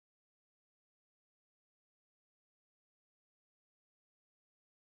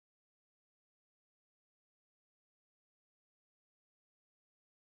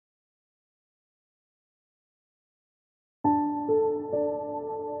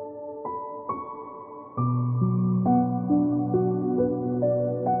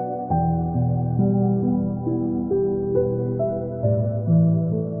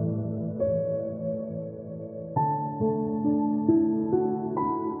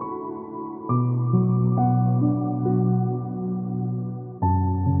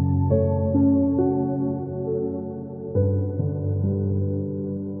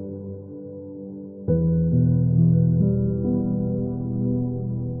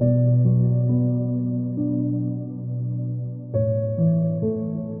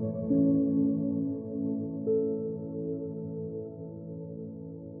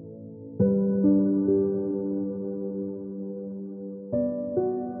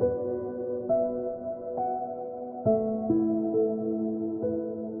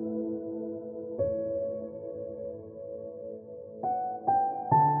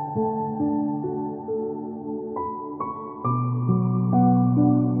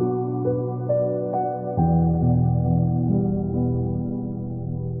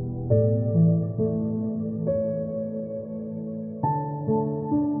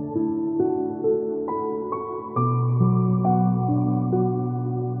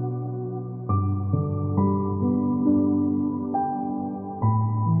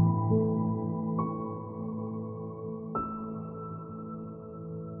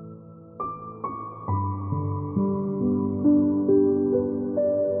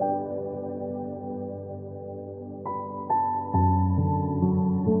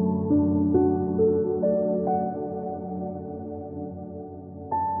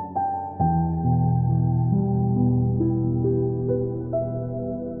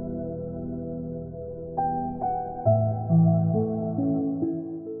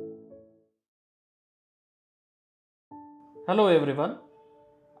Hello everyone,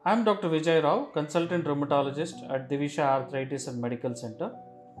 I am Dr. Vijay, consultant rheumatologist at Divisha Arthritis and Medical Center,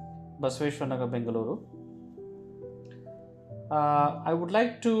 Basaveshwanagar, Bengaluru. I would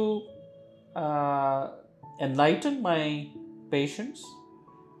like to enlighten my patients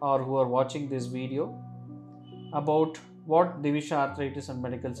or who are watching this video about what Divisha Arthritis and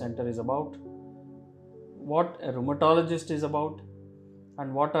Medical Center is about, what a rheumatologist is about,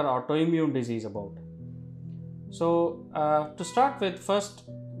 and what are autoimmune disease about. So, to start with, first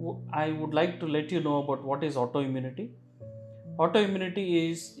I would like to let you know about what is autoimmunity.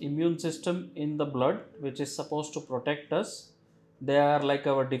 Autoimmunity is immune system in the blood which is supposed to protect us. They are like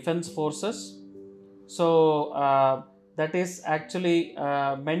our defense forces. So, that is actually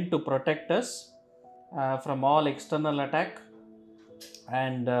meant to protect us from all external attack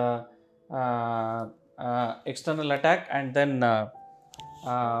and then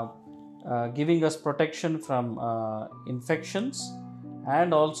giving us protection from infections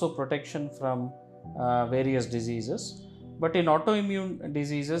and also protection from various diseases. But in autoimmune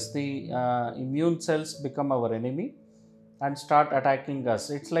diseases, the immune cells become our enemy and start attacking us.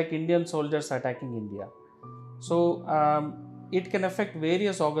 It's like Indian soldiers attacking India. So it can affect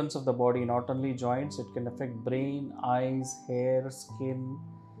various organs of the body, not only joints. It can affect brain, eyes, hair, skin,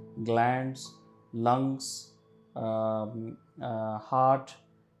 glands, lungs, heart,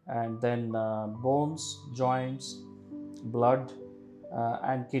 and then bones, joints, blood,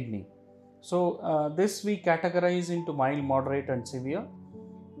 and kidney. So this we categorize into mild, moderate, and severe.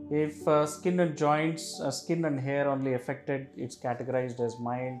 If skin and joints, skin and hair only affected, it's categorized as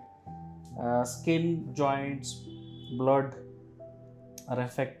mild. Skin, joints, blood are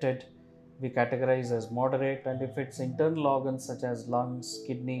affected, we categorize as moderate, and if it's internal organs such as lungs,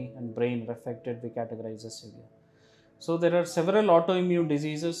 kidney, and brain are affected, we categorize as severe. So there are several autoimmune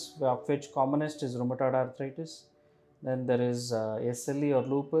diseases, of which commonest is rheumatoid arthritis. Then there is SLE or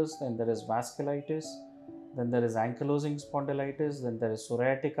lupus. Then there is vasculitis. Then there is ankylosing spondylitis. Then there is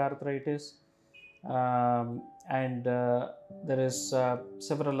psoriatic arthritis, and there is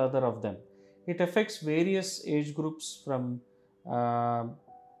several other of them. It affects various age groups, from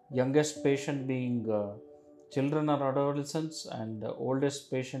youngest patient being children or adolescents, and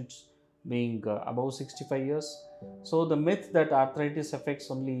oldest patients being above 65 years. So the myth that arthritis affects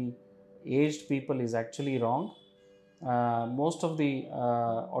only aged people is actually wrong. Most of the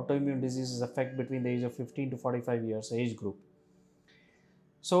autoimmune diseases affect between the age of 15 to 45 years age group.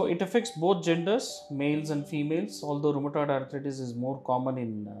 So it affects both genders, males and females, although rheumatoid arthritis is more common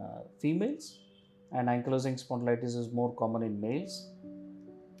in females and ankylosing spondylitis is more common in males.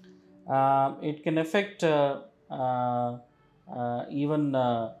 It can affect even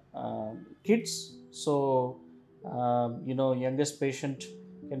kids. So, youngest patient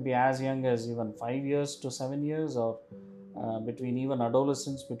can be as young as even 5 years to 7 years, or between even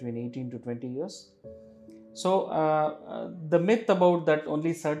adolescents between 18 to 20 years. So, the myth about that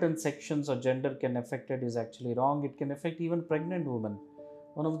only certain sections or gender can affect it is actually wrong. It can affect even pregnant women.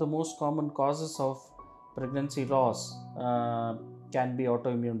 One of the most common causes of pregnancy loss can be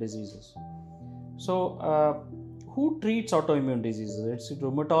autoimmune diseases. So, who treats autoimmune diseases? It's a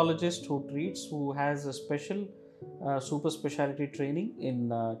rheumatologist who treats, who has a special super specialty training in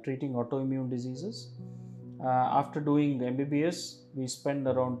treating autoimmune diseases. After doing MBBS, we spend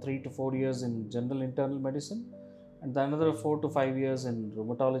around 3 to 4 years in general internal medicine, and then another 4 to 5 years in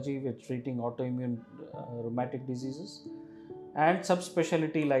rheumatology with treating autoimmune rheumatic diseases, and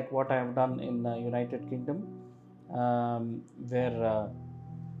subspecialty like what I have done in United Kingdom, where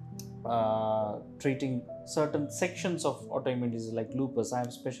treating certain sections of autoimmune disease like lupus. I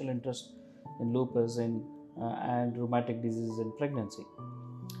have special interest in lupus and rheumatic diseases in pregnancy.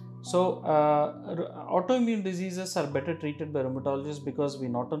 So, autoimmune diseases are better treated by rheumatologists because we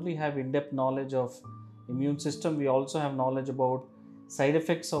not only have in-depth knowledge of immune system, we also have knowledge about side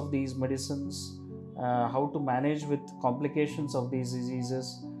effects of these medicines, how to manage with complications of these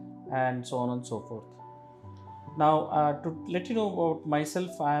diseases, and so on and so forth. Now, to let you know about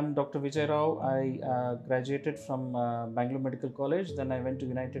myself, I am Dr. Vijay. I graduated from Bangalore Medical College. Then I went to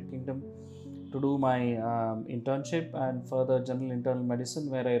United Kingdom to do my internship and further general internal medicine,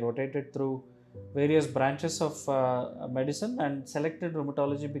 where I rotated through various branches of medicine and selected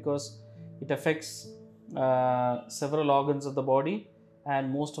rheumatology because it affects several organs of the body,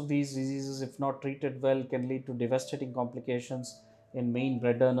 and most of these diseases, if not treated well, can lead to devastating complications in main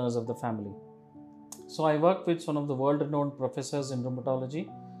bread earners of the family. So I worked with one of the world-renowned professors in rheumatology,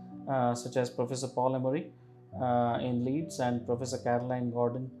 such as Professor Paul Emery in Leeds and Professor Caroline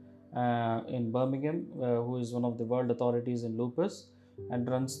Gordon in Birmingham, who is one of the world authorities in lupus and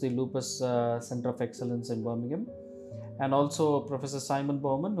runs the Lupus Center of Excellence in Birmingham. and also Professor Simon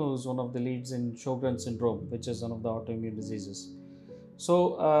Bowman, who is one of the leads in Sjogren's syndrome, which is one of the autoimmune diseases. So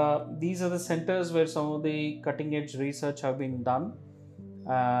these are the centers where some of the cutting edge research have been done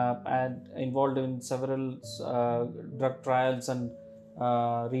and involved in several drug trials and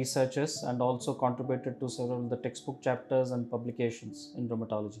researches, and also contributed to several of the textbook chapters and publications in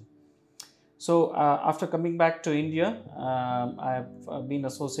rheumatology. So after coming back to India, I've been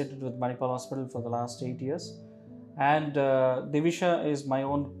associated with Manipal Hospital for the last 8 years, and Divisha is my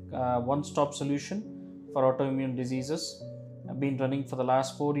own one-stop solution for autoimmune diseases. I've been running for the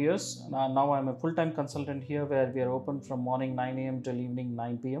last 4 years. Now I'm a full-time consultant here, where we are open from morning 9 a.m. till evening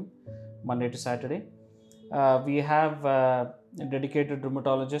 9 p.m. Monday to Saturday. We have a dedicated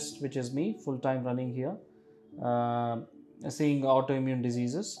rheumatologist, which is me, full-time running here, seeing autoimmune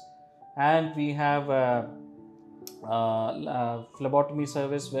diseases. And we have a phlebotomy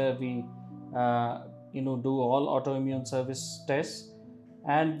service where we do all autoimmune service tests.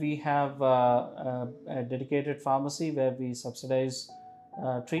 And we have a dedicated pharmacy where we subsidize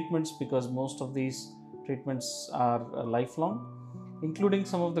treatments, because most of these treatments are lifelong, including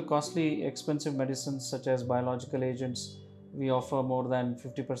some of the costly expensive medicines such as biological agents. We offer more than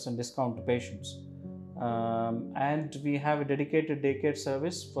 50% discount to patients. And we have a dedicated daycare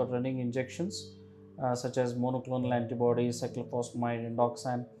service for running injections such as monoclonal antibodies, cyclophosphamide,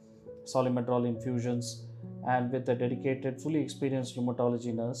 endoxan, solimedrol infusions, and with a dedicated, fully experienced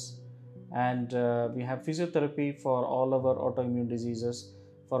rheumatology nurse. And we have physiotherapy for all our autoimmune diseases,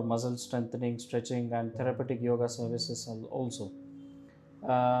 for muscle strengthening, stretching, and therapeutic yoga services also.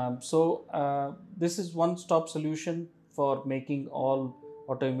 This is one-stop solution for making all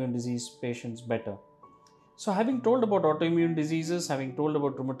autoimmune disease patients better. So having told about autoimmune diseases, having told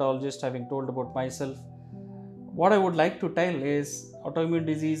about rheumatologist, having told about myself, what I would like to tell is autoimmune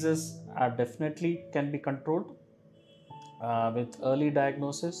diseases are definitely can be controlled with early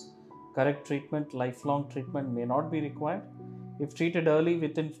diagnosis. Correct treatment, lifelong treatment may not be required if treated early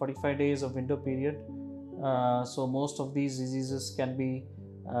within 45 days of window period. So most of these diseases can be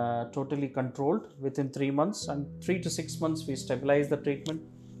totally controlled within 3 months, and 3 to 6 months we stabilize the treatment,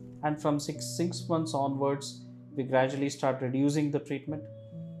 and from 6 months onwards we gradually start reducing the treatment.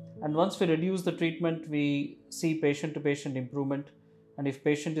 And once we reduce the treatment, we see patient to patient improvement, and if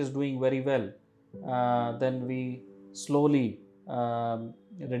patient is doing very well, then we slowly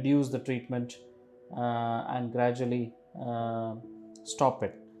reduce the treatment and gradually stop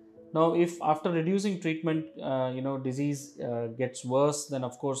it. Now, if after reducing treatment, disease gets worse, then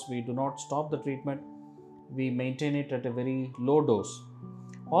of course we do not stop the treatment. We maintain it at a very low dose.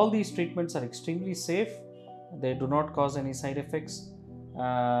 All these treatments are extremely safe. They do not cause any side effects,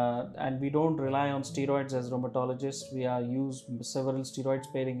 and we don't rely on steroids as rheumatologists. We use several steroid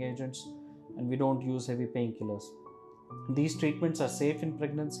sparing agents, and we don't use heavy painkillers. These treatments are safe in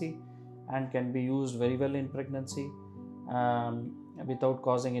pregnancy and can be used very well in pregnancy without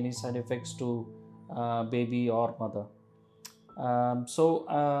causing any side effects to baby or mother.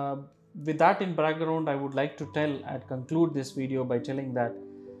 With that in background, I would like to tell and conclude this video by telling that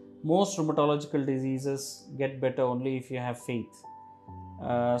most rheumatological diseases get better only if you have faith.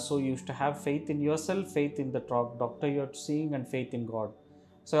 So you have to have faith in yourself, faith in the doctor you're seeing, and faith in God.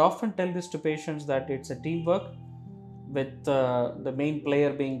 So I often tell this to patients that it's a teamwork, with the main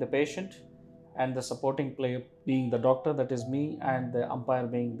player being the patient and the supporting player being the doctor, that is me, and the umpire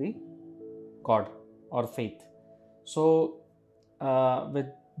being the God or faith. So with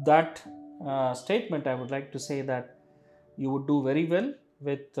that statement, I would like to say that you would do very well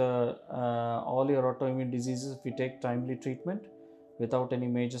with all your autoimmune diseases if you take timely treatment without any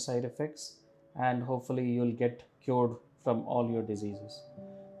major side effects, and hopefully you'll get cured from all your diseases.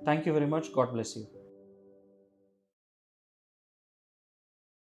 Thank you very much. God bless you.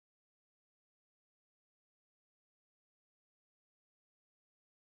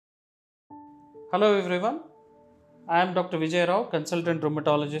 Hello everyone. I am Dr. Vijay Rao, consultant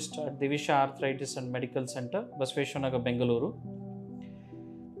rheumatologist at Divisha Arthritis and Medical Center, Basveshwanagar, Bengaluru.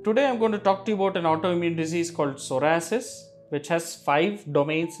 Today I am going to talk to you about an autoimmune disease called psoriasis, which has 5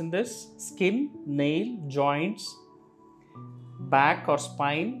 domains in this: skin, nail, joints, back or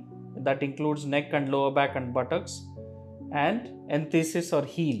spine, that includes neck and lower back and buttocks, and enthesis or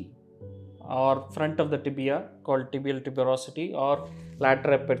heel or front of the tibia called tibial tuberosity, or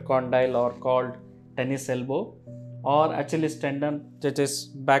lateral epicondyle or called tennis elbow, or Achilles tendon, which is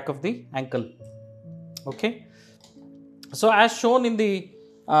back of the ankle. Okay. So as shown in the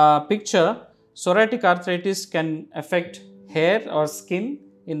picture, psoriatic arthritis can affect hair or skin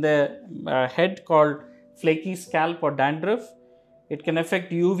in the head called flaky scalp or dandruff. It can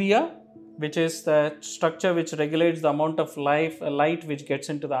affect uvea, which is the structure which regulates the amount of light which gets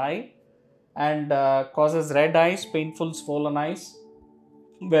into the eye and causes red eyes, painful swollen eyes,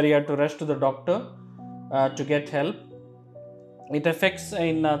 where you have to rush to the doctor to get help. It affects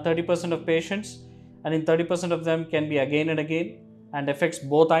in 30% of patients, and in 30% of them can be again and again and affects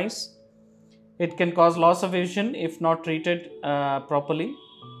both eyes. It can cause loss of vision if not treated properly,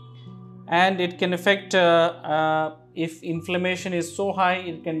 and it can affect if inflammation is so high,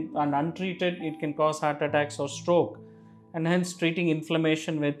 and untreated, it can cause heart attacks or stroke, and hence treating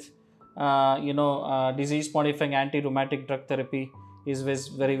inflammation with disease modifying anti-rheumatic drug therapy is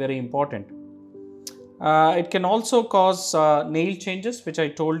very, very important. It can also cause nail changes, which I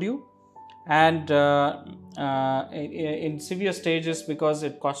told you, and in severe stages, because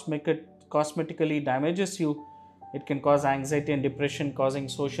it cosmetically damages you, it can cause anxiety and depression, causing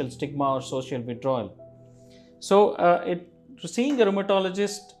social stigma or social withdrawal. So seeing a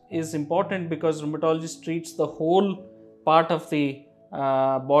rheumatologist is important because rheumatologist treats the whole part of the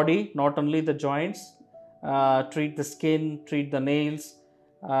body, not only the joints, treat the skin, treat the nails,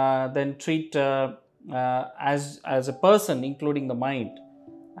 then treat as a person, including the mind,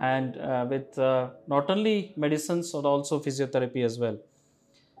 and with not only medicines but also physiotherapy as well.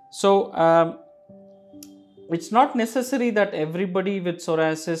 So it's not necessary that everybody with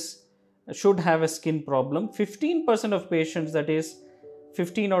psoriasis should have a skin problem. 15% of patients, that is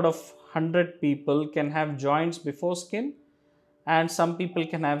 15 out of 100 people, can have joints before skin, and some people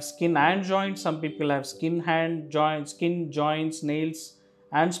can have skin and joints, some people have skin, joints, nails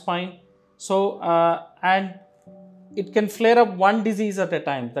and spine. So and it can flare up one disease at a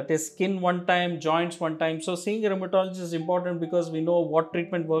time, that is skin one time, joints one time. So seeing a rheumatologist is important because we know what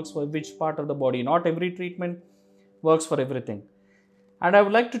treatment works for which part of the body. Not every treatment works for everything. And I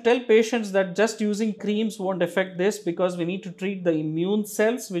would like to tell patients that just using creams won't affect this, because we need to treat the immune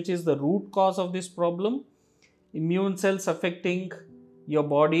cells, which is the root cause of this problem. Immune cells affecting your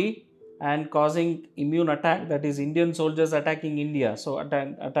body and causing immune attack, that is Indian soldiers attacking India, so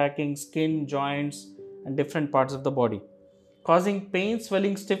attacking skin, joints and different parts of the body, causing pain,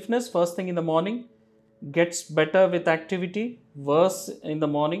 swelling, stiffness first thing in the morning, gets better with activity, worse in the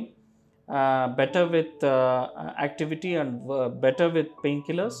morning, better with activity, and better with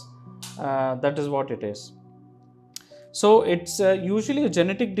painkillers. That is what it is. So it's usually a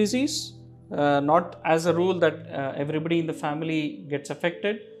genetic disease, not as a rule that everybody in the family gets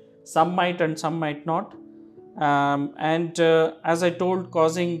affected. Some might and some might not. As I told,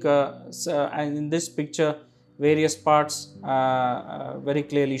 causing in this picture various parts very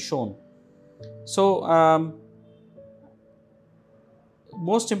clearly shown. So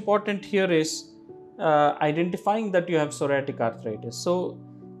most important here is identifying that you have psoriatic arthritis. So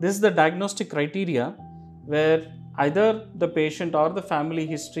this is the diagnostic criteria, where either the patient or the family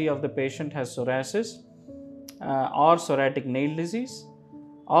history of the patient has psoriasis or psoriatic nail disease,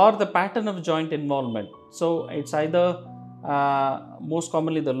 or the pattern of joint involvement. So it's either most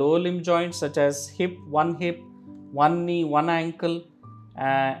commonly the lower limb joints, such as hip, one knee, one ankle,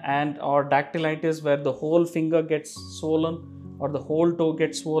 and or dactylitis, where the whole finger gets swollen or the whole toe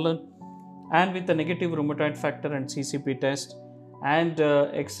gets swollen, and with a negative rheumatoid factor and CCP test, and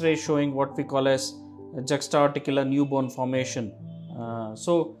X-ray showing what we call as juxtaarticular new bone formation.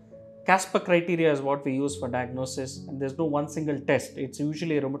 So Casper criteria is what we use for diagnosis, and there's no one single test. It's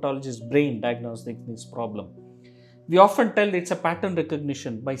usually a rheumatologist's brain diagnosing this problem. We often tell it's a pattern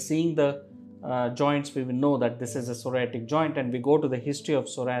recognition. By seeing the joints, we will know that this is a psoriatic joint, and we go to the history of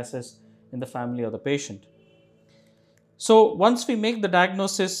psoriasis in the family of the patient. So once we make the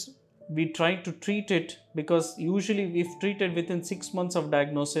diagnosis, we try to treat it, because usually if treated within 6 months of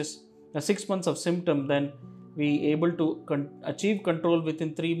diagnosis, 6 months of symptom, then we able to achieve control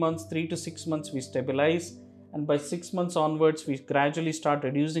within 3 months. 3 to 6 months we stabilize, and by 6 months onwards we gradually start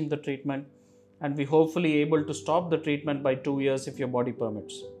reducing the treatment, and we hopefully able to stop the treatment by 2 years if your body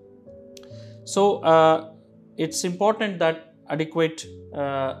permits. So it's important that adequate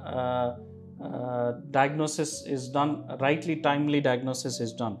diagnosis is done, timely diagnosis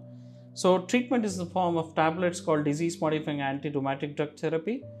is done. So treatment is in the form of tablets called disease modifying anti-rheumatic drug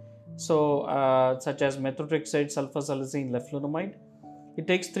therapy, so such as methotrexate, sulfasalazine, leflunomide. It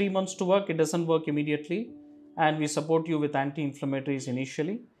takes 3 months to work. It doesn't work immediately, and we support you with anti-inflammatories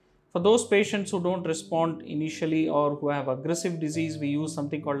initially. For those patients who don't respond initially or who have aggressive disease, we use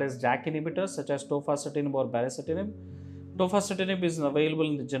something called as JAK inhibitors, such as tofacitinib or baricitinib. Tofacitinib is available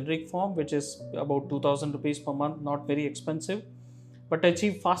in the generic form, which is about 2,000 rupees per month, not very expensive, but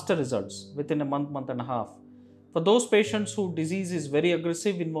achieve faster results within a month and a half. For those patients whose disease is very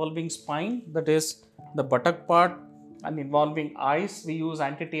aggressive, involving spine, that is the buttock part, and involving eyes, we use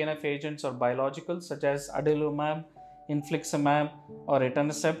anti-TNF agents or biologicals such as adalimumab, infliximab or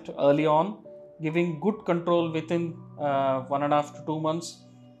etanercept early on, giving good control within 1.5 to 2 months,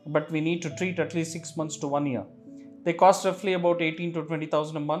 but we need to treat at least 6 months to 1 year. They cost roughly about 18 to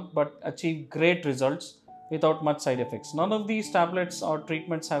 20,000 a month, but achieve great results without much side effects. None of these tablets or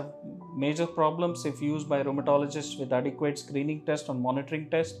treatments have major problems if used by rheumatologists with adequate screening test and monitoring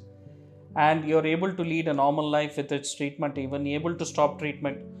test, and you're able to lead a normal life with its treatment, even able to stop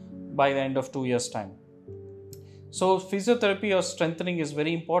treatment by the end of 2 years' time. So physiotherapy or strengthening is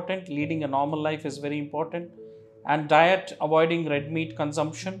very important, leading a normal life is very important, and diet, avoiding red meat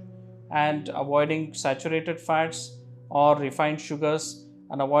consumption and avoiding saturated fats or refined sugars,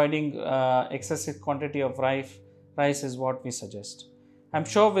 and avoiding excessive quantity of rice is what we suggest. I'm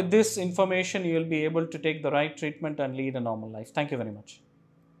sure with this information you will be able to take the right treatment and lead a normal life. Thank you very much.